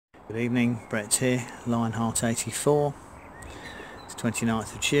Good evening, Brett here, Lionheart 84. It's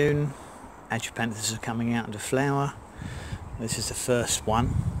 29th of June. Agapanthus are coming out into flower. This is the first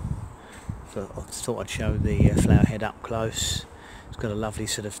one. So I thought I'd show the flower head up close. It's got a lovely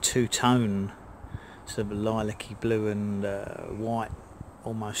sort of two-tone, sort of lilac-y blue and white,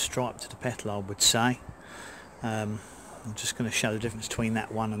 almost stripe to the petal, I would say. I'm just going to show the difference between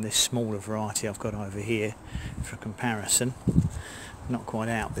that one and this smaller variety I've got over here for comparison. Not quite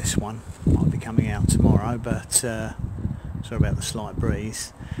out, this one might be coming out tomorrow, but sorry about the slight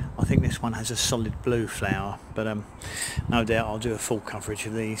breeze. I think this one has a solid blue flower, but no doubt I'll do a full coverage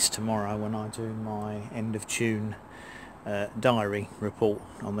of these tomorrow when I do my end of June diary report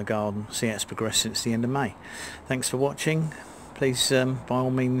on the garden, see how it's progressed since the end of May. Thanks for watching. Please by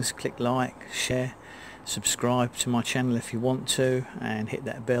all means click like, share, subscribe to my channel if you want to, and hit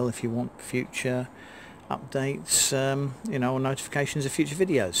that bell if you want future updates, or notifications of future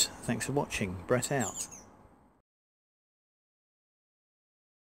videos. Thanks for watching. Brett out.